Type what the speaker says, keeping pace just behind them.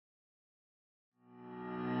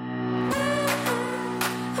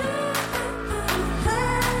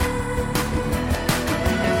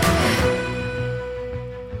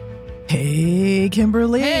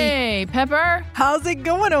Kimberly. Hey, Pepper. How's it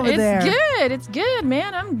going over there? It's good,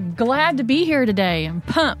 man. I'm glad to be here today. I'm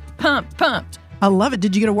pumped. I love it.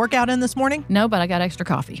 Did you get a workout in this morning? No, but I got extra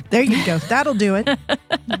coffee. There you go. That'll do it.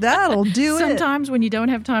 That'll do it. Sometimes when you don't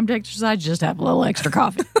have time to exercise, just have a little extra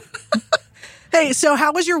coffee. Hey, so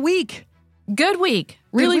how was your week? Good week.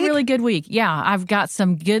 Really good week. Yeah, I've got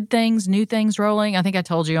some good things, new things rolling. I think I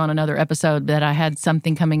told you on another episode that I had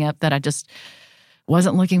something coming up that I just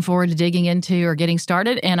wasn't looking forward to digging into or getting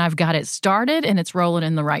started, and I've got it started, and it's rolling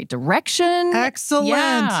in the right direction. Excellent.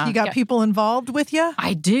 Yeah. You got people involved with you?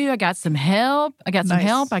 I do. I got some help.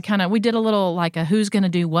 We did a little like a who's going to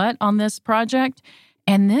do what on this project,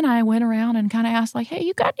 and then I went around and kind of asked like, hey,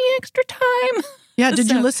 you got any extra time? Yeah,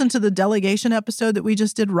 did you listen to the delegation episode that we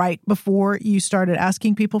just did right before you started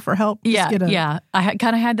asking people for help? Yeah. I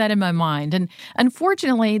kind of had that in my mind. And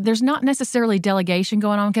unfortunately, there's not necessarily delegation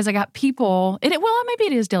going on because I got people, maybe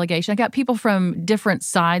it is delegation. I got people from different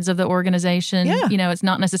sides of the organization. Yeah. You know, it's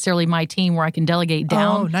not necessarily my team where I can delegate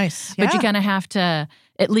down. Oh, nice. But you kind of have to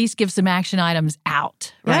at least give some action items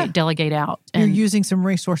out, right? Yeah. Delegate out. You're using some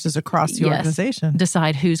resources across the organization.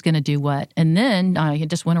 Decide who's going to do what. And then I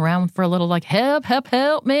just went around for a little like, help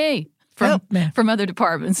me from other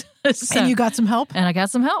departments. And you got some help? And I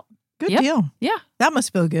got some help. Good deal. Yeah. That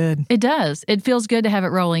must feel good. It does. It feels good to have it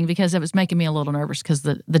rolling because it was making me a little nervous because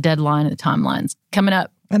the deadline and the timeline's coming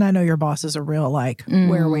up. And I know your bosses are real like,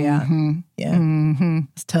 where are we at? Yeah. Mm-hmm.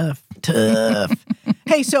 It's tough.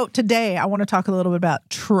 Hey, so today I want to talk a little bit about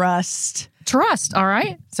trust. Trust, all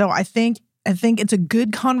right. So I think it's a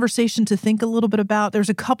good conversation to think a little bit about. There's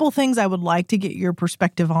a couple things I would like to get your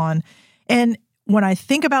perspective on. And when I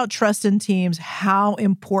think about trust in teams, how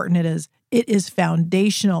important it is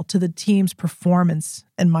foundational to the team's performance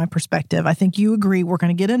in my perspective. I think you agree. We're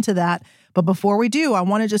going to get into that. But before we do, I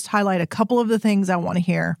want to just highlight a couple of the things I want to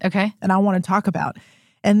hear. Okay. And I want to talk about.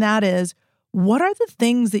 And that is, what are the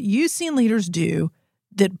things that you've seen leaders do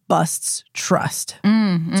that busts trust?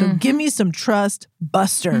 So give me some trust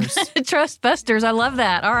busters. Trust busters. I love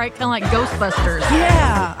that. All right. Kind of like Ghostbusters.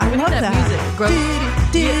 Yeah. I love that.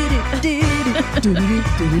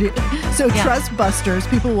 Music. So trust busters,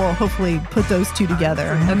 people will hopefully put those two together.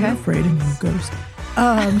 I'm afraid of no ghost.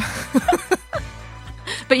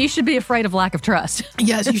 But you should be afraid of lack of trust.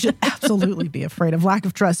 Yes, you should absolutely be afraid of lack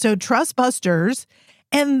of trust. So trust busters.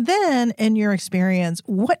 And then in your experience,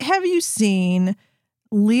 what have you seen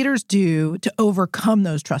leaders do to overcome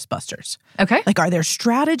those trust busters? Okay. Like, are there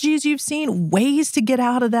strategies you've seen, ways to get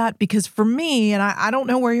out of that? Because for me, and I don't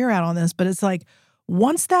know where you're at on this, but it's like,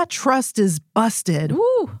 once that trust is busted,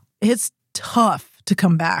 it's tough to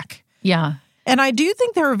come back. Yeah. And I do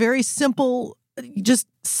think there are very simple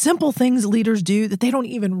things leaders do that they don't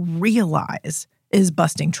even realize is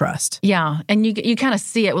busting trust. Yeah. And you kind of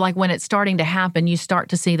see it like when it's starting to happen, you start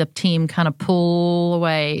to see the team kind of pull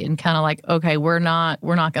away and kind of like, okay, we're not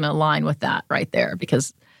going to align with that right there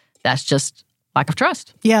because that's just lack of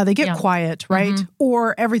trust. Yeah. They get quiet, right? Mm-hmm.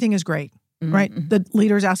 Or everything is great, right? The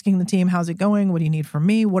leader's asking the team, how's it going? What do you need from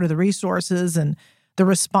me? What are the resources? And the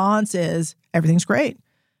response is, everything's great.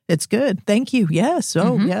 It's good. Thank you. Yes.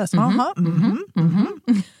 Oh, yes.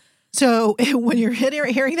 So when you're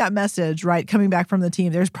hearing that message, right, coming back from the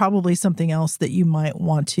team, there's probably something else that you might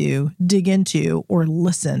want to dig into or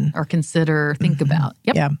listen. Or consider, think about.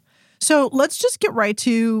 Yep. Yeah. So let's just get right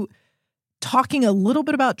to talking a little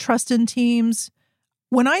bit about trust in teams.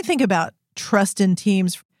 When I think about trust in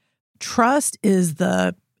teams, trust is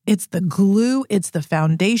it's the glue, it's the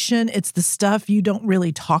foundation, it's the stuff you don't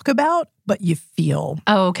really talk about, but you feel.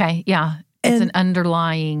 Oh, okay. Yeah. It's an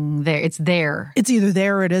underlying there. It's there. It's either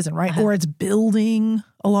there or it isn't, right? Or it's building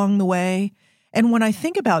along the way. And when I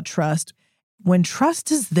think about trust, when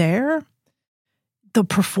trust is there, the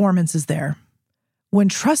performance is there. When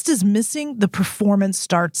trust is missing, the performance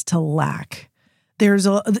starts to lack. There's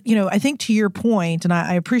I think to your point, and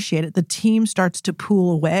I appreciate it, the team starts to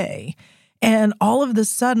pull away. And all of a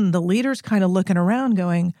sudden, the leader's kind of looking around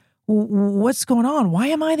going, what's going on? Why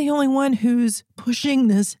am I the only one who's pushing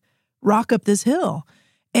this rock up this hill?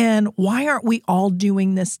 And why aren't we all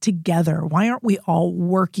doing this together? Why aren't we all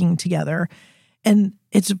working together? And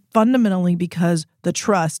it's fundamentally because the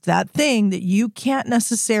trust, that thing that you can't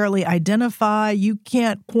necessarily identify, you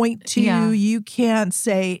can't point to, you can't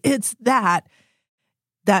say it's that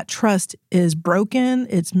trust is broken,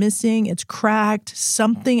 it's missing, it's cracked,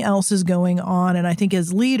 something else is going on. And I think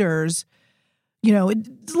as leaders,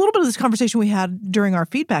 it's a little bit of this conversation we had during our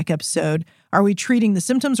feedback episode. Are we treating the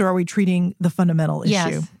symptoms or are we treating the fundamental issue?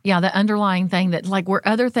 Yes. Yeah, the underlying thing that like where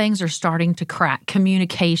other things are starting to crack,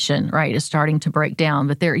 communication, right, is starting to break down.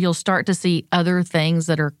 But you'll start to see other things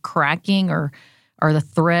that are cracking or or the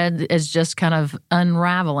thread is just kind of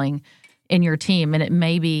unraveling in your team. And it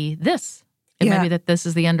may be this. It may be that this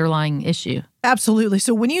is the underlying issue. Absolutely.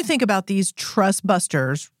 So when you think about these trust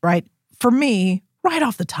busters, right, for me, right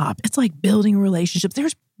off the top, it's like building relationships.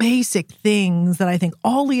 There's basic things that I think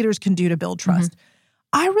all leaders can do to build trust.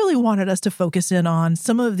 I really wanted us to focus in on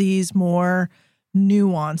some of these more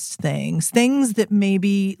nuanced things that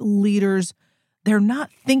maybe leaders, they're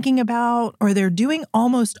not thinking about or they're doing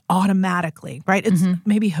almost automatically, right? It's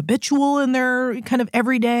maybe habitual in their kind of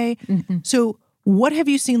everyday. So what have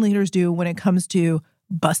you seen leaders do when it comes to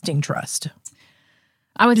busting trust?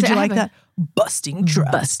 I would Did say you like that? Busting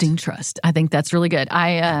trust. Busting trust. I think that's really good.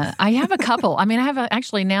 I have a couple. I mean, I have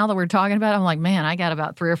actually, now that we're talking about it, I'm like, man, I got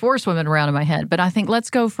about 3 or 4 swimming around in my head. But I think let's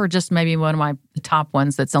go for just maybe one of my top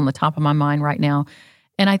ones that's on the top of my mind right now.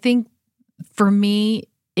 And I think for me,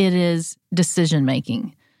 it is decision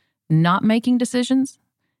making, not making decisions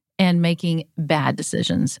and making bad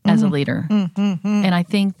decisions as a leader. And I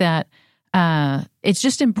think that it's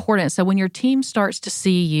just important. So when your team starts to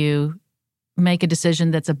see you make a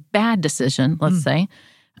decision that's a bad decision, let's say,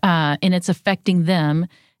 and it's affecting them,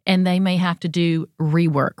 and they may have to do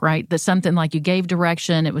rework, right? That's something like you gave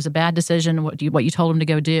direction, it was a bad decision, what you told them to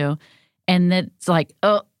go do, and it's like,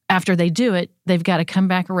 oh, after they do it, they've got to come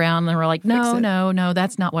back around and they're like, no,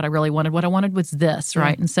 that's not what I really wanted. What I wanted was this,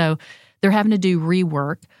 right? And so they're having to do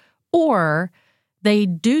rework, or they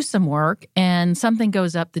do some work and something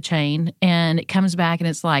goes up the chain and it comes back and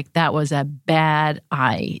it's like, that was a bad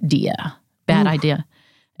idea.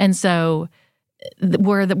 And so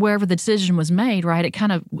wherever the decision was made, right, it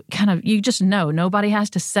kind of, you just know, nobody has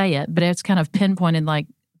to say it, but it's kind of pinpointed like,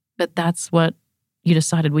 but that's what you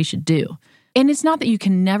decided we should do. And it's not that you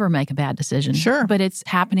can never make a bad decision. Sure. But it's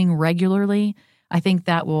happening regularly. I think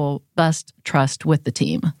that will bust trust with the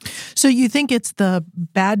team. So you think it's the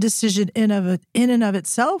bad decision in and of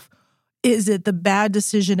itself? Is it the bad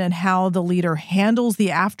decision and how the leader handles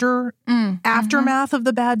the aftermath of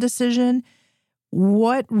the bad decision?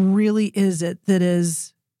 What really is it that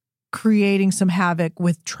is creating some havoc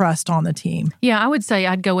with trust on the team? Yeah, I would say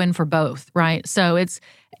I'd go in for both, right? So it's,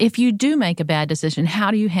 if you do make a bad decision,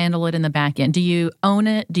 how do you handle it in the back end? Do you own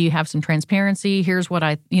it? Do you have some transparency? Here's what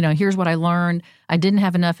I learned. I didn't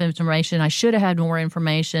have enough information. I should have had more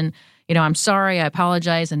information. I'm sorry, I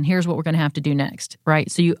apologize, and here's what we're going to have to do next,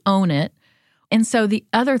 right? So you own it. And so the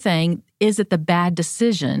other thing, is it the bad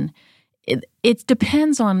decision? It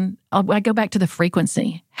depends on, I go back to the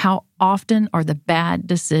frequency. How often are the bad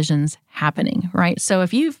decisions happening, right? So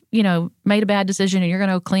if you've, made a bad decision and you're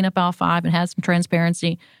going to clean up all 5 and have some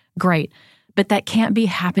transparency, great. But that can't be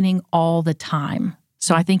happening all the time.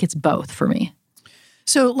 So I think it's both for me.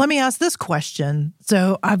 So let me ask this question.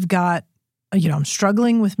 So I've got, I'm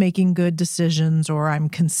struggling with making good decisions, or I'm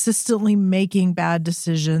consistently making bad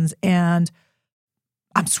decisions and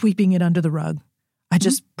I'm sweeping it under the rug. I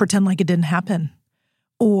just pretend like it didn't happen.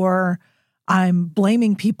 Or I'm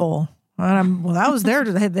blaming people. And that was there.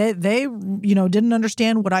 They didn't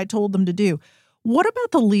understand what I told them to do. What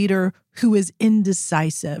about the leader who is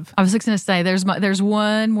indecisive? I was just going to say, there's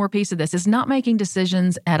one more piece of this. It's not making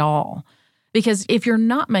decisions at all. Because if you're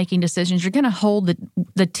not making decisions, you're going to hold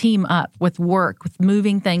the team up with work, with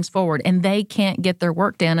moving things forward, and they can't get their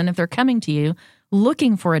work done. And if they're coming to you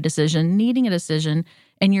looking for a decision, needing a decision,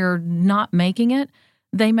 and you're not making it,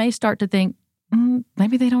 they may start to think,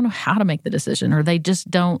 maybe they don't know how to make the decision, or they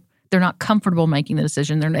just they're not comfortable making the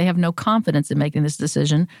decision. They have no confidence in making this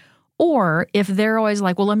decision. Or if they're always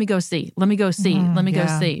like, well, let me go see,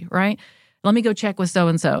 right? Let me go check with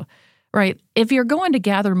so-and-so, right? If you're going to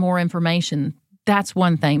gather more information, that's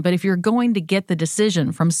one thing. But if you're going to get the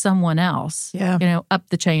decision from someone else, up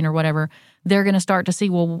the chain or whatever, they're going to start to see,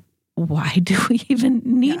 well, why do we even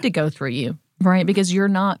need to go through you? Right, because you're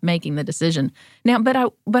not making the decision now.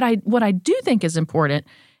 But what I do think is important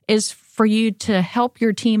is for you to help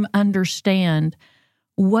your team understand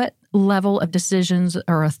what level of decisions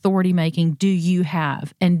or authority making do you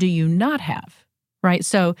have and do you not have. Right,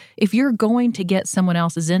 so if you're going to get someone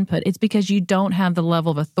else's input, it's because you don't have the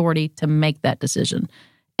level of authority to make that decision.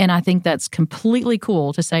 And I think that's completely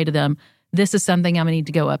cool to say to them, "This is something I'm going to need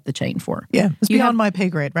to go up the chain for." Yeah, it's beyond my pay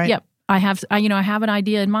grade, right? Yep. I have an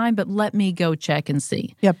idea in mind, but let me go check and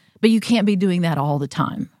see. Yep. But you can't be doing that all the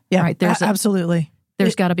time. Yeah, right? Absolutely.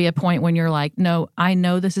 There's got to be a point when you're like, no, I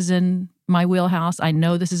know this is in my wheelhouse. I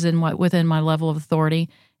know this is within my level of authority,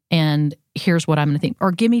 and here's what I'm going to think.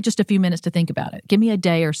 Or give me just a few minutes to think about it. Give me a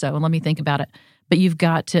day or so and let me think about it. But you've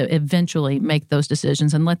got to eventually make those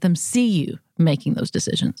decisions and let them see you making those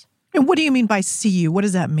decisions. And what do you mean by see you? What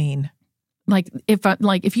does that mean?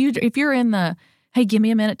 If you're in the, hey, give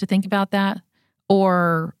me a minute to think about that.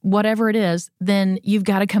 or whatever it is, then you've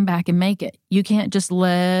got to come back and make it. You can't just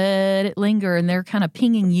let it linger and they're kind of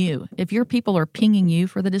pinging you. If your people are pinging you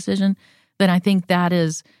for the decision, then I think that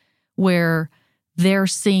is where they're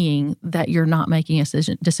seeing that you're not making a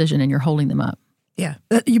decision and you're holding them up. Yeah.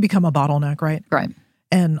 You become a bottleneck, right? Right.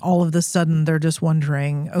 And all of a sudden they're just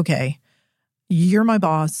wondering, okay, you're my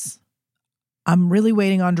boss. I'm really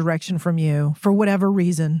waiting on direction from you for whatever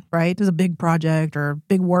reason, right? There's a big project or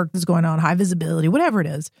big work that's going on, high visibility, whatever it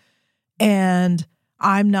is. And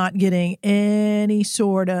I'm not getting any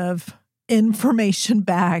sort of information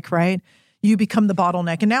back, right? You become the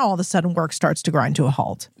bottleneck. And now all of a sudden work starts to grind to a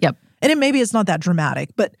halt. Yep. And maybe it's not that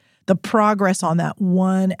dramatic, but the progress on that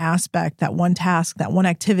one aspect, that one task, that one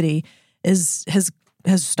activity has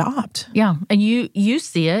stopped. Yeah. And you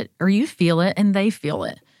see it or you feel it and they feel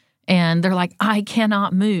it. And they're like, I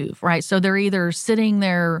cannot move, right? So they're either sitting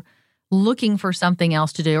there looking for something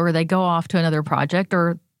else to do, or they go off to another project,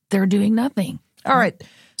 or they're doing nothing. All right.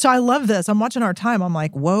 So I love this. I'm watching our time. I'm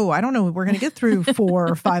like, whoa, I don't know. We're going to get through 4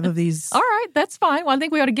 or 5 of these. All right. That's fine. Well, I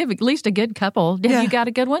think we ought to give at least a good couple. Have you got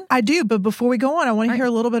a good one? I do. But before we go on, I want to hear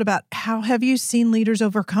a little bit about how have you seen leaders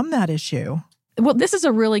overcome that issue? Well, this is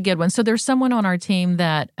a really good one. So there's someone on our team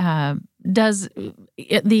that does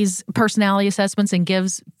these personality assessments and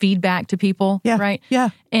gives feedback to people, right? Yeah.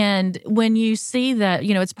 And when you see that,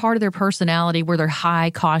 it's part of their personality where they're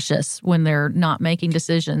high cautious when they're not making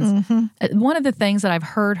decisions. Mm-hmm. One of the things that I've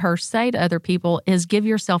heard her say to other people is give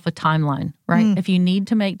yourself a timeline, right? If you need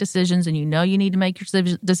to make decisions and you need to make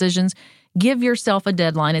your decisions, give yourself a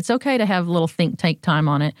deadline. It's okay to have a little think tank time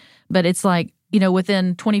on it, but it's like,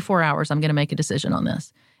 within 24 hours, I'm going to make a decision on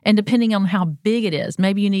this. And depending on how big it is,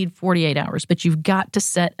 maybe you need 48 hours, but you've got to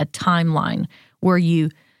set a timeline where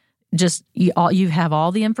you have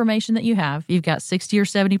all the information that you have. You've got 60 or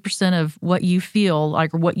 70% of what you feel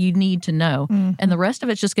like or what you need to know. Mm-hmm. And the rest of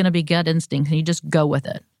it's just going to be gut instinct and you just go with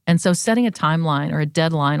it. And so setting a timeline or a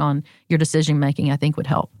deadline on your decision making, I think would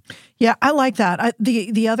help. Yeah, I like that.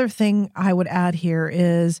 The other thing I would add here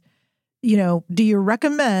is, do you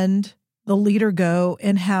recommend the leader go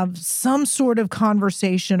and have some sort of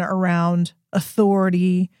conversation around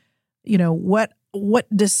authority,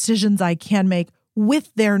 what decisions I can make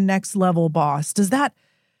with their next level boss?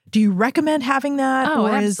 Do you recommend having that? Oh,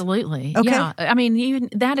 absolutely. Okay. Yeah. I mean,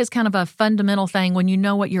 that is kind of a fundamental thing when you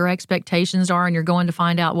know what your expectations are and you're going to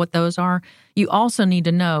find out what those are. You also need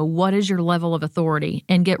to know what is your level of authority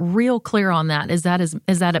and get real clear on that. Is that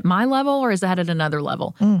at my level or is that at another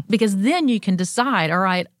level? Because then you can decide, all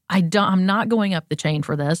right, I'm not going up the chain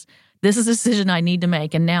for this. This is a decision I need to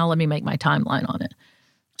make, and now let me make my timeline on it.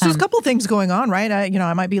 So there's a couple of things going on, right?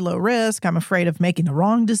 I might be low risk. I'm afraid of making the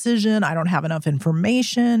wrong decision. I don't have enough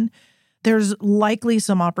information. There's likely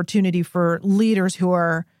some opportunity for leaders who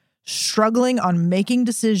are struggling on making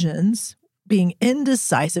decisions, being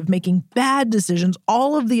indecisive, making bad decisions,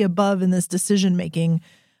 all of the above in this decision-making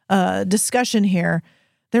discussion here.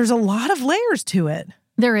 There's a lot of layers to it.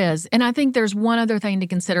 There is. And I think there's one other thing to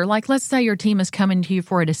consider. Like, let's say your team is coming to you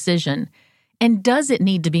for a decision. And does it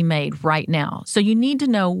need to be made right now? So you need to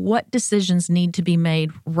know what decisions need to be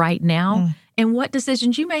made right now and what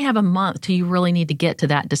decisions you may have a month till you really need to get to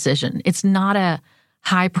that decision. It's not a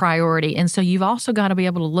high priority. And so you've also got to be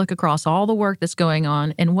able to look across all the work that's going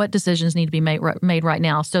on and what decisions need to be made right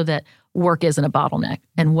now so that work isn't a bottleneck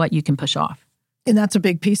and what you can push off. And that's a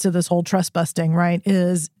big piece of this whole trust busting, right?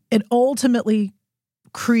 Is it ultimately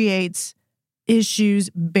creates issues,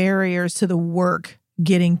 barriers to the work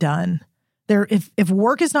getting done. If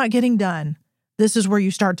work is not getting done, this is where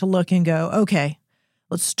you start to look and go, okay,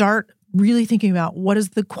 let's start really thinking about what is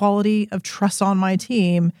the quality of trust on my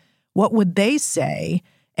team? What would they say?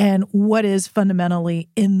 And what is fundamentally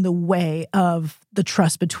in the way of the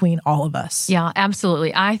trust between all of us? Yeah,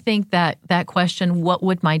 absolutely. I think that question, what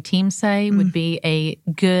would my team say, would be a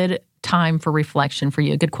good time for reflection for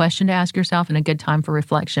you, a good question to ask yourself and a good time for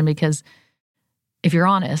reflection, because if you're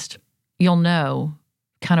honest, you'll know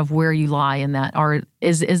kind of where you lie in that. Or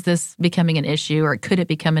is this becoming an issue, or could it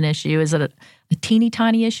become an issue? Is it a teeny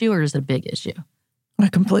tiny issue, or is it a big issue? I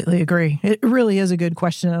completely agree. It really is a good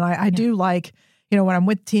question. And I do like, when I'm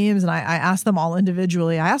with teams and I ask them all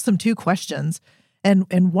individually, I ask them 2 questions.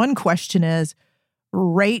 And one question is,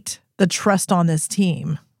 rate the trust on this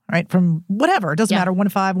team, right? From whatever. It doesn't matter, 1 to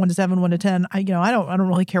 5, 1 to 7, 1 to 10. I don't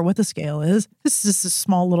really care what the scale is. This is just a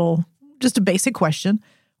small little, just a basic question.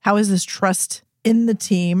 How is this trust in the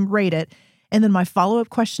team? Rate it. And then my follow-up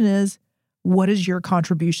question is, what is your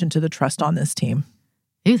contribution to the trust on this team?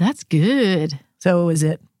 Ooh, that's good. So is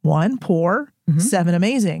it 1, poor, 7,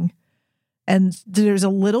 amazing? And there's a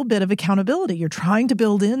little bit of accountability. You're trying to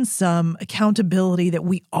build in some accountability that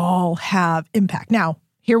we all have impact. Now,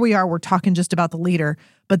 here we are, we're talking just about the leader,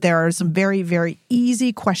 but there are some very, very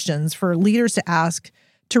easy questions for leaders to ask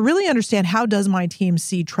to really understand, how does my team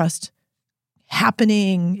see trust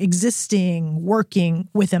happening, existing, working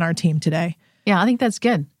within our team today? Yeah, I think that's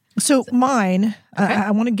good. So mine, okay.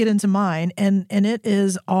 I want to get into mine, and it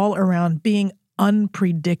is all around being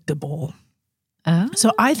unpredictable. Oh.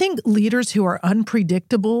 So I think leaders who are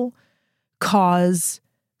unpredictable cause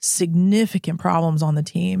significant problems on the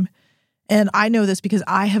team. And I know this because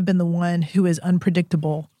I have been the one who is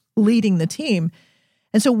unpredictable leading the team.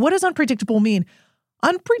 And so what does unpredictable mean?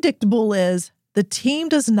 Unpredictable is the team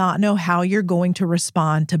does not know how you're going to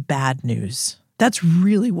respond to bad news. That's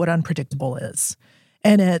really what unpredictable is.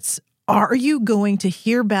 And it's, are you going to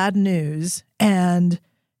hear bad news and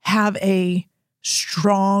have a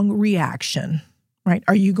strong reaction, right?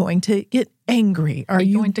 Are you going to get angry? Are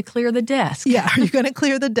you going to clear the desk? Yeah, are you going to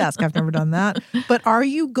clear the desk? I've never done that. But are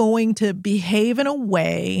you going to behave in a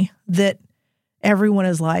way that everyone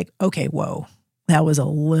is like, okay, whoa, that was a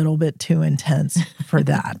little bit too intense for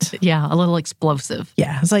that. Yeah, a little explosive.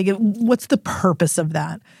 Yeah, it's like, what's the purpose of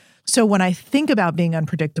that? So when I think about being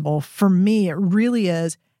unpredictable, for me, it really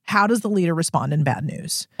is, how does the leader respond in bad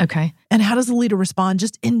news? Okay. And how does the leader respond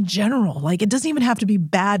just in general? Like, it doesn't even have to be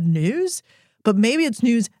bad news, but maybe it's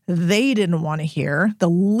news they didn't want to hear, the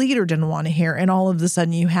leader didn't want to hear, and all of a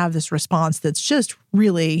sudden you have this response that's just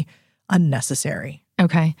really unnecessary.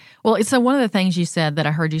 Okay. Well, so one of the things you said that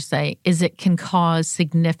I heard you say is it can cause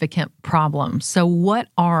significant problems. So what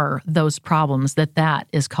are those problems that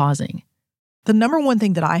is causing? The number one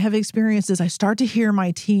thing that I have experienced is I start to hear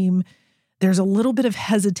my team, there's a little bit of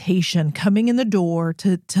hesitation coming in the door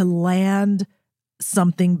to land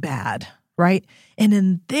something bad, right? And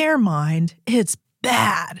in their mind, it's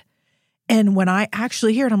bad. And when I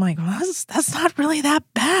actually hear it, I'm like, well, that's not really that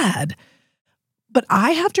bad. But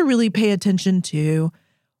I have to really pay attention to,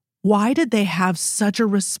 why did they have such a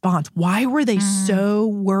response? Why were they so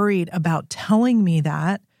worried about telling me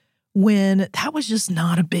that when that was just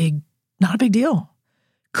not a big deal?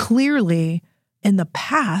 Clearly, in the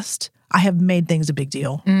past, I have made things a big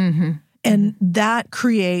deal. Mm-hmm. And that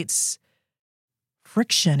creates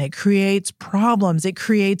friction. It creates problems. It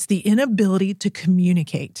creates the inability to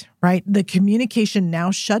communicate, right? The communication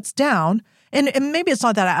now shuts down. And maybe it's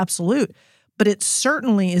not that absolute, but it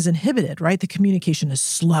certainly is inhibited, right? The communication is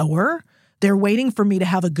slower. They're waiting for me to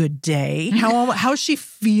have a good day. How's she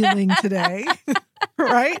feeling today?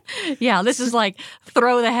 Right? Yeah, this is like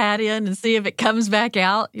throw the hat in and see if it comes back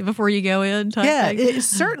out before you go in type thing. It's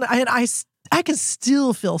certainly, and I can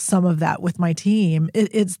still feel some of that with my team.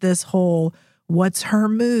 It's this whole, what's her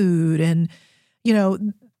mood? And,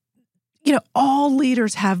 all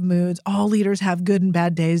leaders have moods. All leaders have good and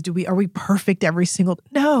bad days. Are we perfect every single?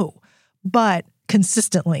 No, but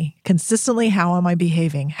consistently, how am I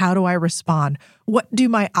behaving? How do I respond? What do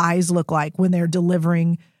my eyes look like when they're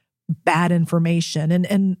delivering bad information?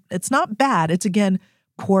 And it's not bad. It's, again,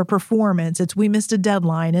 poor performance. It's we missed a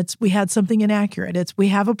deadline. It's we had something inaccurate. It's we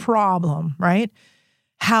have a problem, right?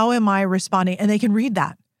 How am I responding? And they can read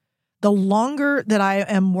that. The longer that I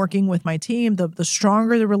am working with my team, the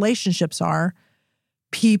stronger the relationships are.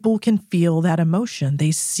 People can feel that emotion.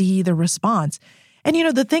 They see the response. And,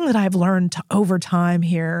 the thing that I've learned over time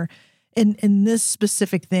here in this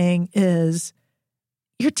specific thing is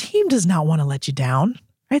your team does not want to let you down,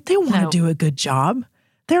 right? They want to do a good job.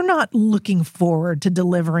 They're not looking forward to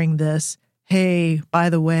delivering this, hey,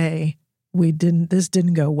 by the way, this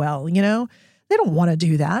didn't go well, They don't want to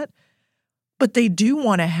do that. But they do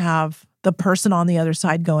want to have the person on the other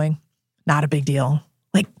side going, not a big deal.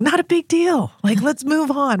 Like, not a big deal. Like, let's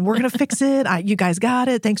move on. We're going to fix it. You guys got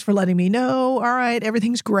it. Thanks for letting me know. All right.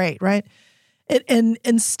 Everything's great, right? And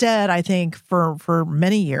instead, I think for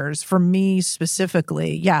many years, for me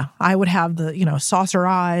specifically, I would have the, saucer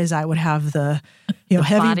eyes. I would have the, the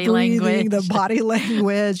heavy body breathing, language. the body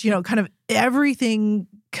language, kind of everything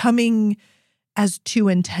coming as too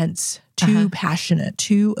intense, too passionate,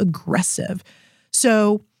 too aggressive.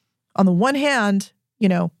 So on the one hand,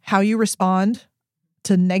 how you respond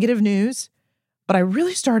to negative news, but I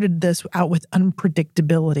really started this out with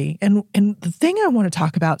unpredictability. And the thing I want to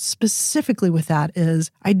talk about specifically with that is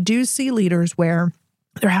I do see leaders where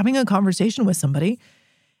they're having a conversation with somebody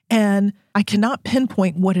and I cannot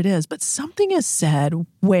pinpoint what it is, but something is said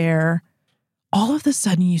where all of a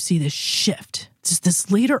sudden you see this shift. Just this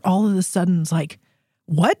leader all of a sudden is like,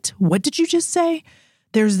 what? What did you just say?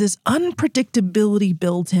 There's this unpredictability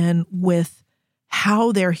built in with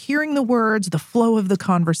how they're hearing the words, the flow of the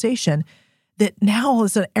conversation, that now all of a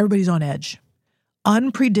sudden everybody's on edge.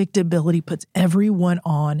 Unpredictability puts everyone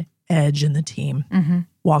on edge in the team,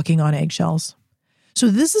 walking on eggshells. So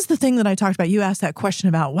this is the thing that I talked about. You asked that question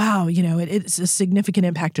about, wow, it's a significant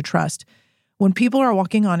impact to trust. When people are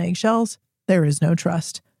walking on eggshells, there is no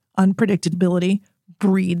trust. Unpredictability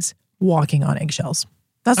breeds walking on eggshells.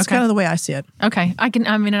 That's kind of the way I see it. Okay.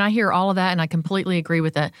 And I hear all of that and I completely agree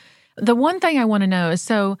with it. The one thing I want to know is,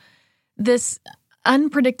 so this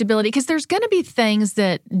unpredictability, because there's going to be things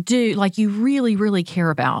that you really, really care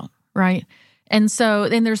about, right? And so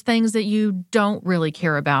then there's things that you don't really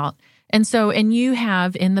care about. And you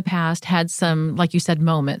have in the past had some, like you said,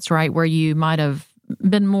 moments, right, where you might have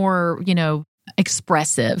been more,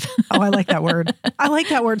 expressive. Oh, I like that word. I like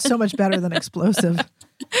that word so much better than explosive.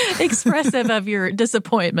 Expressive of your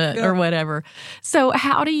disappointment or whatever. So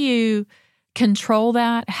how do you control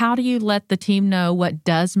that? How do you let the team know what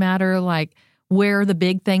does matter, like where the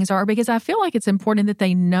big things are? Because I feel like it's important that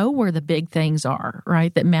they know where the big things are,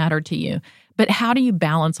 right, that matter to you. But how do you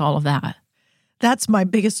balance all of that? That's my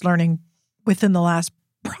biggest learning within the last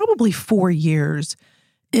probably 4 years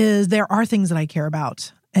is there are things that I care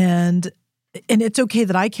about. And it's okay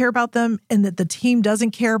that I care about them and that the team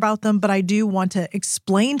doesn't care about them, but I do want to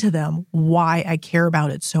explain to them why I care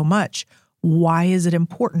about it so much. Why is it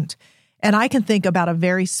important? And I can think about a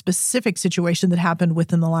very specific situation that happened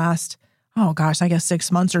within the last,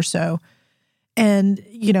 6 months or so. And,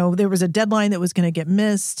 there was a deadline that was going to get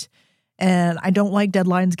missed. And I don't like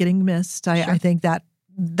deadlines getting missed. I think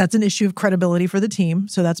that's an issue of credibility for the team.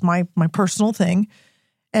 So that's my personal thing.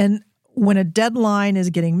 And when a deadline is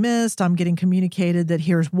getting missed, I'm getting communicated that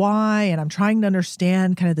here's why, and I'm trying to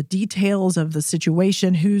understand kind of the details of the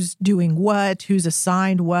situation, who's doing what, who's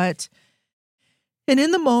assigned what. And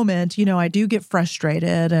in the moment, I do get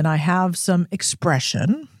frustrated and I have some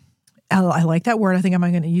expression. I like that word. I think I'm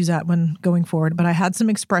going to use that when going forward, but I had some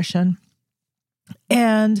expression.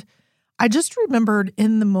 And I just remembered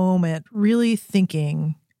in the moment really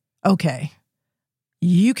thinking, okay,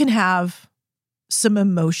 you can have some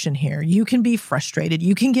emotion here. You can be frustrated.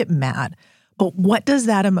 You can get mad. But what does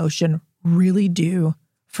that emotion really do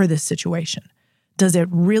for this situation? Does it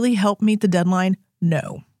really help meet the deadline?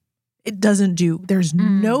 No, it doesn't do. There's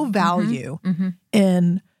no value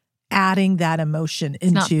in adding that emotion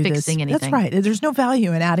into not fixing anything. That's right. There's no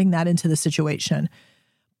value in adding that into the situation.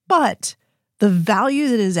 But the value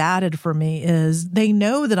that is added for me is they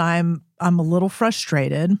know that I'm a little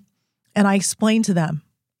frustrated, and I explain to them,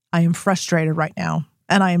 I am frustrated right now,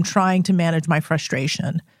 and I am trying to manage my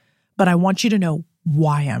frustration, but I want you to know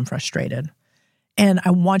why I'm frustrated. And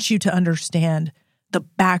I want you to understand the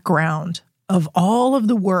background of all of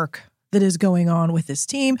the work that is going on with this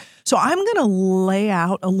team. So I'm going to lay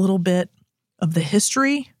out a little bit of the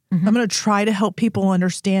history. I'm going to try to help people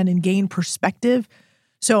understand and gain perspective.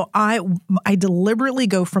 So I deliberately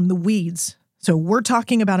go from the weeds. So we're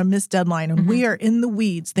talking about a missed deadline, and we are in the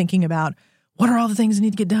weeds thinking about what are all the things that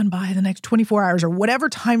need to get done by the next 24 hours or whatever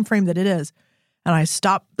time frame that it is. And I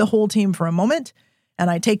stop the whole team for a moment,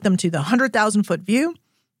 and I take them to the 100,000-foot view,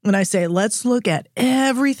 and I say, let's look at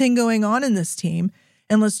everything going on in this team,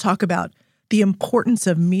 and let's talk about the importance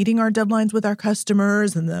of meeting our deadlines with our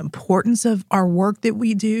customers and the importance of our work that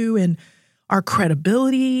we do and our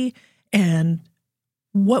credibility and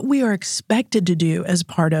what we are expected to do as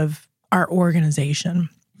part of our organization.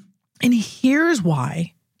 And here's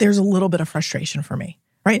why there's a little bit of frustration for me,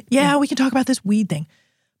 right? Yeah, we can talk about this weed thing,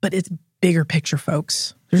 but it's bigger picture,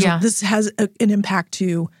 folks. This has an impact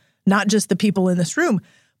to not just the people in this room,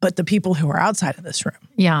 but the people who are outside of this room.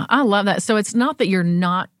 Yeah, I love that. So it's not that you're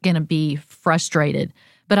not going to be frustrated,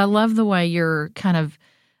 but I love the way you're kind of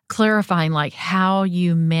clarifying like how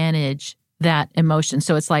you manage that emotion.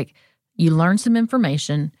 So it's like you learn some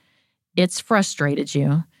information, it's frustrated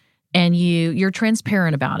you, and you're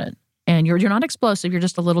transparent about it. And you're not explosive, you're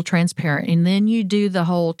just a little transparent. And then you do the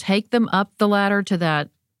whole take them up the ladder to that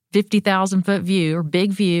 50,000-foot view or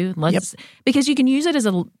big view. Because you can use it as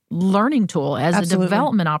a learning tool, as a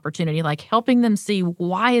development opportunity, like helping them see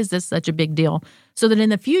why is this such a big deal, so that in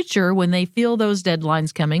the future, when they feel those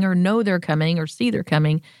deadlines coming or know they're coming or see they're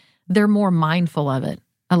coming, they're more mindful of it.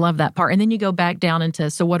 I love that part. And then you go back down into,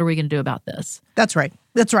 so what are we going to do about this? That's right.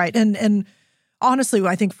 That's right. And honestly,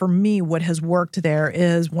 I think for me, what has worked there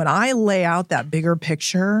is when I lay out that bigger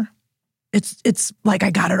picture, it's like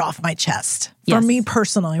I got it off my chest for me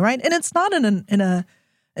personally, right? And it's not in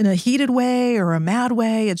a heated way or a mad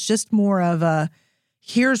way. It's just more of a,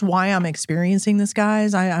 here's why I'm experiencing this,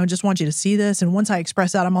 guys. I just want you to see this. And once I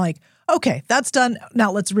express that, I'm like, okay, that's done.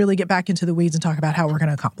 Now let's really get back into the weeds and talk about how we're going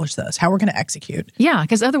to accomplish this, how we're going to execute. Yeah,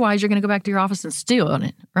 because otherwise you're going to go back to your office and stew on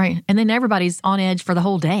it, right? And then everybody's on edge for the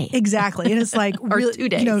whole day. Exactly. And it's like, or really, 2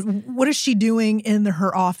 days. What is she doing in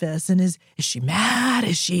her office? And is she mad?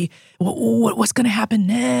 Is she, what's going to happen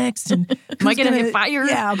next? And am I going to get fired?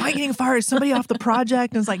 Yeah, am I getting fired? Is somebody off the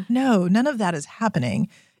project? And it's like, no, none of that is happening.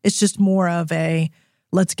 It's just more of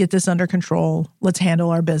let's get this under control. Let's handle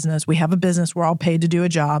our business. We have a business. We're all paid to do a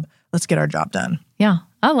job. Let's get our job done. Yeah,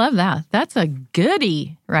 I love that. That's a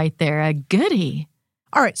goodie right there, a goodie.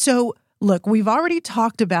 All right. So look, we've already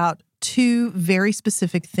talked about 2 very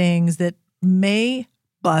specific things that may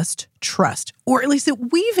bust trust, or at least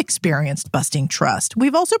that we've experienced busting trust.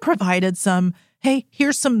 We've also provided some, hey,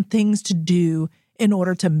 here's some things to do in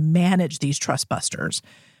order to manage these trust busters.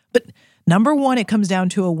 But number 1, it comes down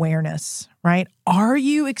to awareness, right? Are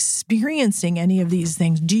you experiencing any of these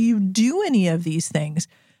things? Do you do any of these things?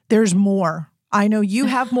 There's more. I know you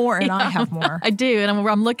have more and I have more. I do. And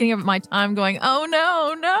I'm looking at my time going, oh,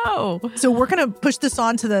 no. So we're going to push this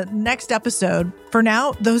on to the next episode. For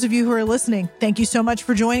now, those of you who are listening, thank you so much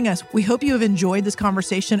for joining us. We hope you have enjoyed this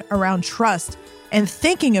conversation around trust and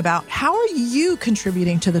thinking about how are you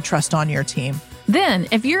contributing to the trust on your team. Then,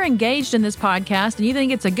 if you're engaged in this podcast and you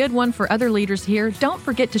think it's a good one for other leaders here, don't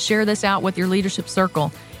forget to share this out with your leadership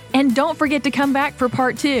circle. And don't forget to come back for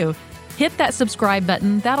part 2. Hit that subscribe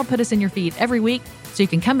button. That'll put us in your feed every week so you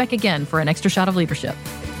can come back again for an extra shot of leadership.